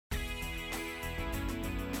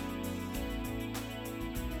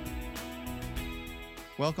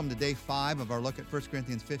Welcome to day 5 of our look at 1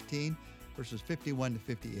 Corinthians 15, verses 51 to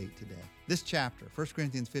 58 today. This chapter, 1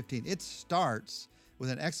 Corinthians 15, it starts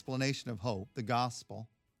with an explanation of hope, the gospel.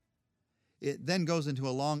 It then goes into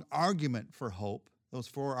a long argument for hope, those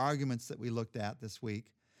 4 arguments that we looked at this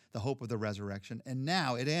week, the hope of the resurrection. And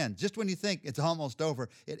now it ends. Just when you think it's almost over,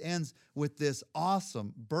 it ends with this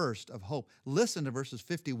awesome burst of hope. Listen to verses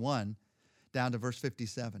 51 down to verse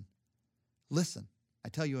 57. Listen, I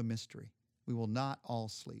tell you a mystery. We will not all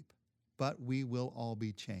sleep, but we will all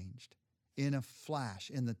be changed in a flash,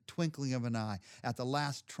 in the twinkling of an eye, at the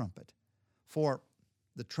last trumpet. For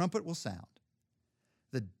the trumpet will sound,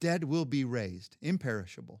 the dead will be raised,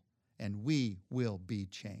 imperishable, and we will be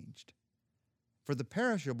changed. For the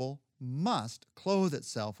perishable must clothe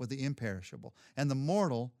itself with the imperishable, and the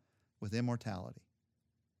mortal with immortality.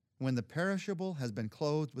 When the perishable has been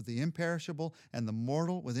clothed with the imperishable, and the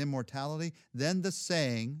mortal with immortality, then the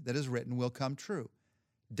saying that is written will come true.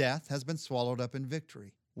 Death has been swallowed up in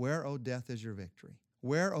victory. Where, O death, is your victory?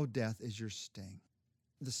 Where, O death, is your sting?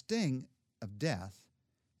 The sting of death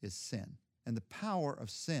is sin, and the power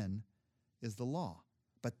of sin is the law.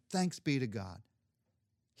 But thanks be to God,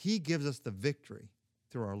 He gives us the victory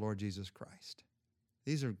through our Lord Jesus Christ.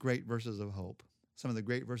 These are great verses of hope, some of the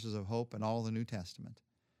great verses of hope in all the New Testament.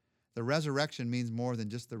 The resurrection means more than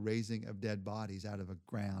just the raising of dead bodies out of a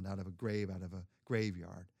ground, out of a grave, out of a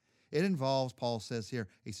graveyard. It involves, Paul says here,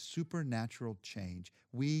 a supernatural change.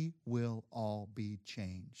 We will all be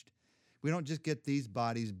changed. We don't just get these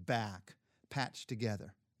bodies back, patched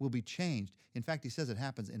together. We'll be changed. In fact, he says it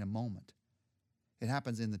happens in a moment. It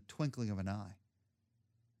happens in the twinkling of an eye.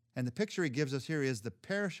 And the picture he gives us here is the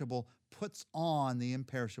perishable puts on the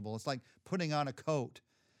imperishable. It's like putting on a coat.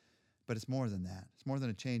 But it's more than that. It's more than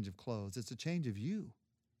a change of clothes. It's a change of you.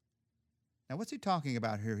 Now, what's he talking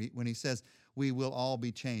about here when he says we will all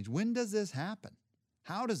be changed? When does this happen?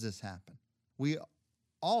 How does this happen?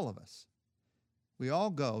 All of us, we all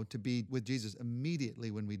go to be with Jesus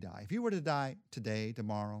immediately when we die. If you were to die today,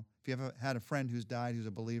 tomorrow, if you ever had a friend who's died who's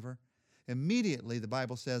a believer, immediately the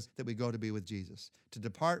Bible says that we go to be with Jesus. To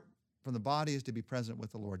depart from the body is to be present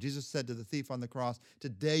with the Lord. Jesus said to the thief on the cross,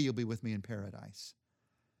 today you'll be with me in paradise.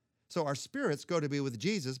 So our spirits go to be with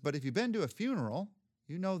Jesus, but if you've been to a funeral,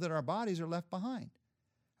 you know that our bodies are left behind.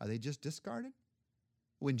 Are they just discarded?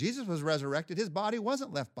 When Jesus was resurrected, his body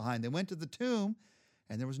wasn't left behind. They went to the tomb,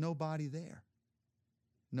 and there was no body there.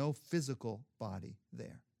 No physical body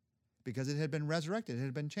there. Because it had been resurrected, it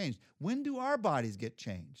had been changed. When do our bodies get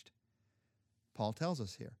changed? Paul tells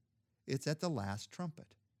us here. It's at the last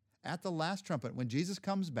trumpet. At the last trumpet, when Jesus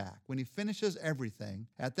comes back, when he finishes everything,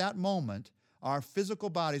 at that moment, our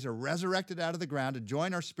physical bodies are resurrected out of the ground to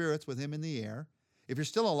join our spirits with him in the air. If you're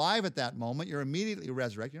still alive at that moment, you're immediately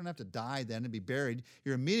resurrected. You don't have to die then and be buried.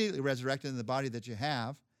 You're immediately resurrected in the body that you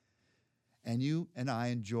have. And you and I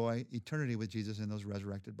enjoy eternity with Jesus in those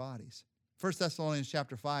resurrected bodies. 1 Thessalonians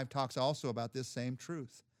chapter 5 talks also about this same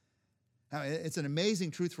truth. Now, it's an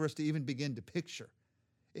amazing truth for us to even begin to picture.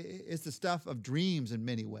 It's the stuff of dreams in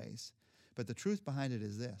many ways. But the truth behind it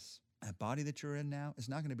is this. That body that you're in now is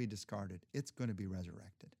not going to be discarded. It's going to be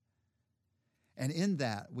resurrected. And in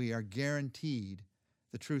that, we are guaranteed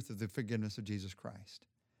the truth of the forgiveness of Jesus Christ.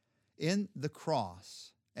 In the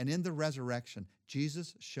cross and in the resurrection,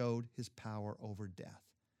 Jesus showed his power over death.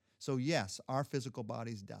 So yes, our physical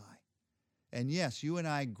bodies die. And yes, you and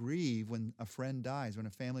I grieve when a friend dies, when a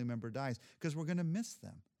family member dies, because we're going to miss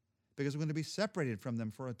them, because we're going to be separated from them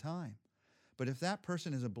for a time. But if that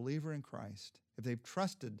person is a believer in Christ, if they've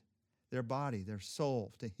trusted their body, their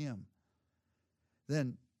soul to him,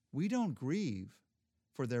 then we don't grieve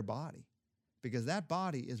for their body, because that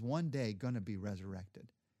body is one day going to be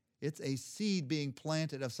resurrected. It's a seed being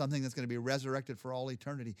planted of something that's going to be resurrected for all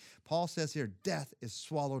eternity. Paul says here, death is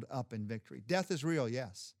swallowed up in victory. Death is real,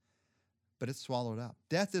 yes, but it's swallowed up.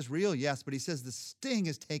 Death is real, yes, but he says the sting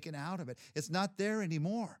is taken out of it. It's not there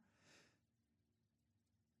anymore.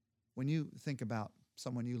 When you think about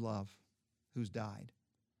someone you love who's died,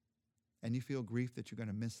 and you feel grief that you're going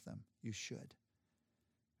to miss them, you should.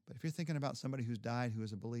 But if you're thinking about somebody who's died who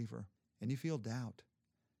is a believer, and you feel doubt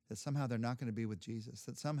that somehow they're not going to be with Jesus,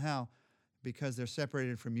 that somehow because they're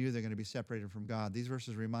separated from you, they're going to be separated from God, these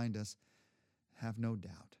verses remind us, have no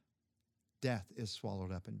doubt. Death is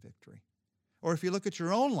swallowed up in victory. Or if you look at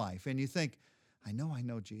your own life and you think, I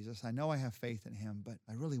know Jesus, I know I have faith in him, but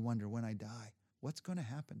I really wonder when I die, what's going to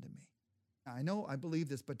happen to me? I know I believe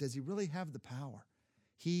this, but does he really have the power?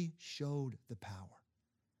 He showed the power.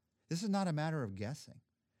 This is not a matter of guessing.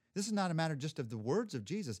 This is not a matter just of the words of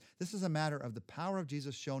Jesus. This is a matter of the power of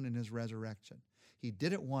Jesus shown in his resurrection. He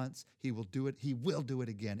did it once. He will do it. He will do it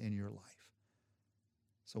again in your life.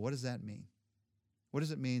 So what does that mean? What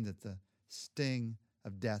does it mean that the sting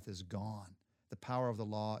of death is gone? The power of the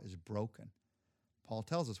law is broken. Paul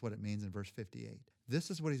tells us what it means in verse 58. This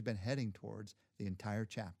is what he's been heading towards the entire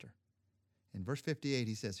chapter. In verse 58,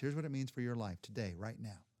 he says, here's what it means for your life today, right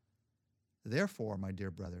now. Therefore, my dear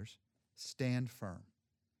brothers, stand firm.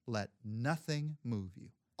 Let nothing move you.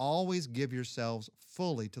 Always give yourselves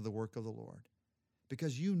fully to the work of the Lord,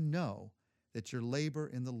 because you know that your labor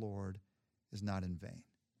in the Lord is not in vain.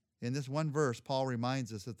 In this one verse, Paul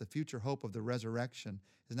reminds us that the future hope of the resurrection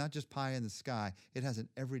is not just pie in the sky. It has an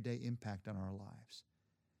everyday impact on our lives.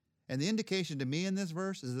 And the indication to me in this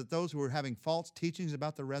verse is that those who were having false teachings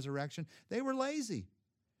about the resurrection, they were lazy.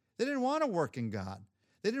 They didn't want to work in God.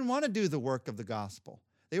 They didn't want to do the work of the gospel.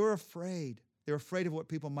 They were afraid. They were afraid of what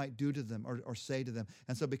people might do to them or say to them.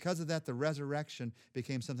 And so because of that, the resurrection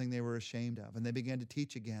became something they were ashamed of, and they began to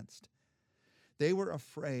teach against. They were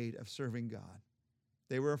afraid of serving God.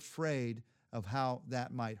 They were afraid of how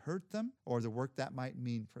that might hurt them or the work that might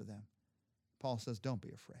mean for them. Paul says, don't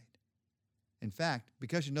be afraid. In fact,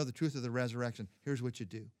 because you know the truth of the resurrection, here's what you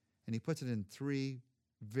do. And he puts it in 3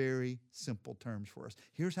 very simple terms for us.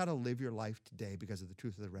 Here's how to live your life today because of the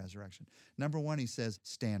truth of the resurrection. Number 1, he says,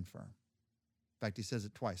 stand firm. In fact, he says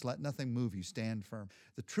it twice. Let nothing move you. Stand firm.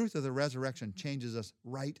 The truth of the resurrection changes us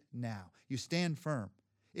right now. You stand firm.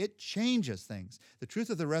 It changes things. The truth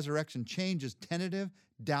of the resurrection changes tentative,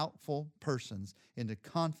 doubtful persons into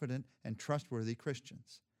confident and trustworthy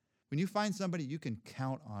Christians. When you find somebody you can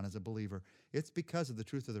count on as a believer, it's because of the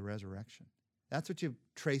truth of the resurrection. That's what you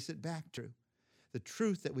trace it back to. The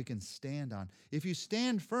truth that we can stand on. If you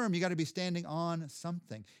stand firm, you got to be standing on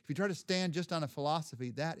something. If you try to stand just on a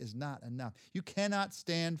philosophy, that is not enough. You cannot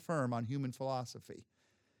stand firm on human philosophy.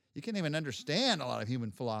 You can't even understand a lot of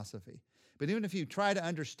human philosophy. But even if you try to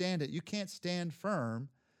understand it, you can't stand firm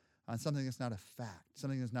on something that's not a fact,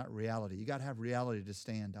 something that's not reality. You got to have reality to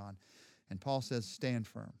stand on. And Paul says, stand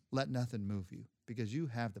firm. Let nothing move you, because you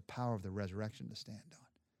have the power of the resurrection to stand on.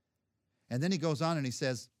 And then he goes on and he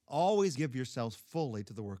says, always give yourselves fully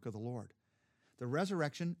to the work of the Lord. The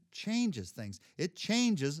resurrection changes things. It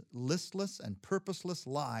changes listless and purposeless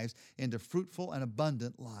lives into fruitful and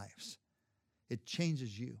abundant lives. It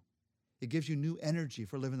changes you. It gives you new energy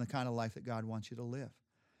for living the kind of life that God wants you to live.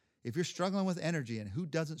 If you're struggling with energy, and who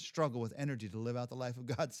doesn't struggle with energy to live out the life of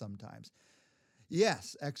God sometimes?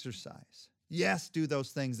 Yes, exercise. Yes, do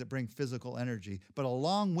those things that bring physical energy. But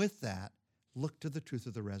along with that, look to the truth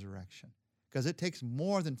of the resurrection. Because it takes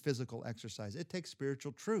more than physical exercise. It takes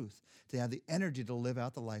spiritual truth to have the energy to live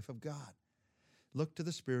out the life of God. Look to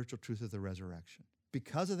the spiritual truth of the resurrection.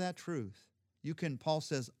 Because of that truth, you can, Paul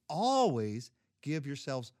says, always give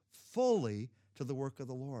yourselves fully to the work of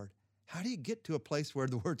the Lord. How do you get to a place where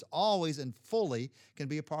the words always and fully can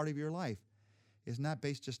be a part of your life? It's not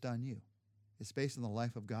based just on you. It's based on the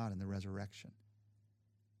life of God and the resurrection.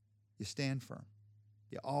 You stand firm.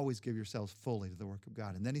 You always give yourselves fully to the work of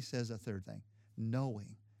God. And then he says a third thing,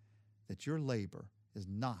 knowing that your labor is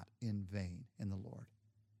not in vain in the Lord.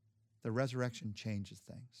 The resurrection changes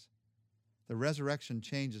things. The resurrection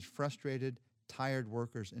changes frustrated, tired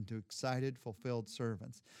workers into excited, fulfilled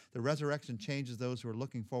servants. The resurrection changes those who are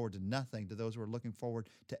looking forward to nothing to those who are looking forward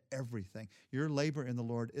to everything. Your labor in the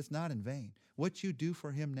Lord is not in vain. What you do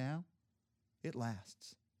for him now, it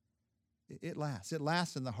lasts. It lasts. It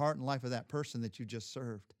lasts in the heart and life of that person that you just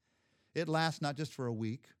served. It lasts not just for a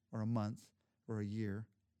week or a month or a year.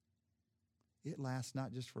 It lasts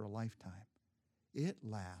not just for a lifetime. It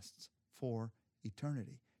lasts for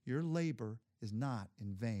eternity. Your labor is not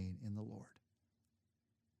in vain in the Lord.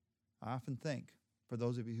 I often think, for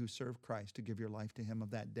those of you who serve Christ, to give your life to him,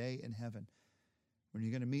 of that day in heaven when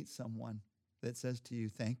you're going to meet someone that says to you,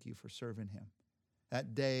 thank you for serving him.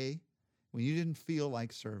 That day when you didn't feel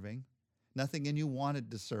like serving, nothing in you wanted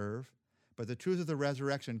to serve, but the truth of the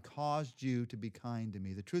resurrection caused you to be kind to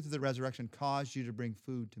me. The truth of the resurrection caused you to bring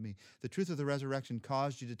food to me. The truth of the resurrection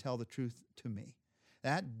caused you to tell the truth to me.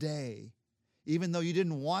 That day, even though you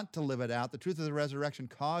didn't want to live it out, the truth of the resurrection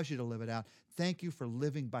caused you to live it out. Thank you for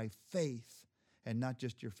living by faith and not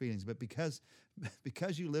just your feelings. But because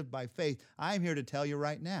you lived by faith, I'm here to tell you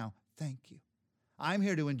right now, thank you. I'm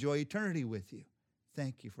here to enjoy eternity with you.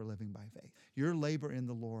 Thank you for living by faith. Your labor in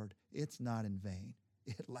the Lord, it's not in vain.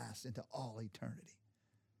 It lasts into all eternity.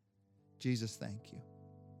 Jesus, thank you.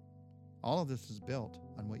 All of this is built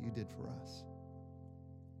on what you did for us.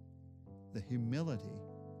 The humility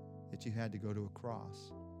that you had to go to a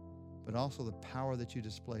cross, but also the power that you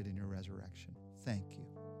displayed in your resurrection. Thank you.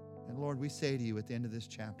 And Lord, we say to you at the end of this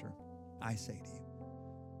chapter, I say to you,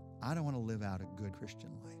 I don't want to live out a good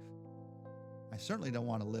Christian life. I certainly don't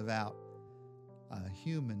want to live out a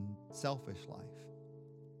human, selfish life.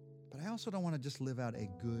 But I also don't want to just live out a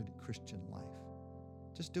good Christian life,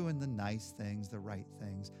 just doing the nice things, the right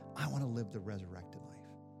things. I want to live the resurrected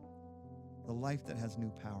life, the life that has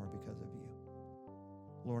new power because of you.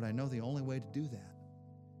 Lord, I know the only way to do that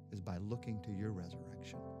is by looking to your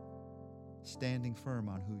resurrection, standing firm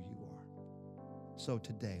on who you are. So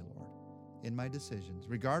today, Lord, in my decisions,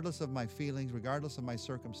 regardless of my feelings, regardless of my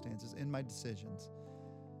circumstances, in my decisions,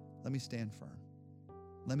 let me stand firm.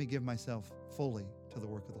 Let me give myself fully to the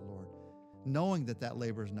work of the Lord, knowing that that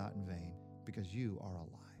labor is not in vain because you are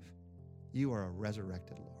alive. You are a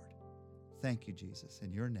resurrected Lord. Thank you, Jesus.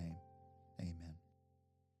 In your name, amen.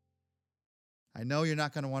 I know you're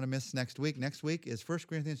not going to want to miss next week. Next week is 1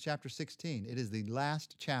 Corinthians chapter 16. It is the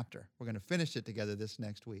last chapter. We're going to finish it together this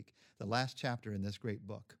next week, the last chapter in this great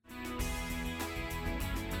book.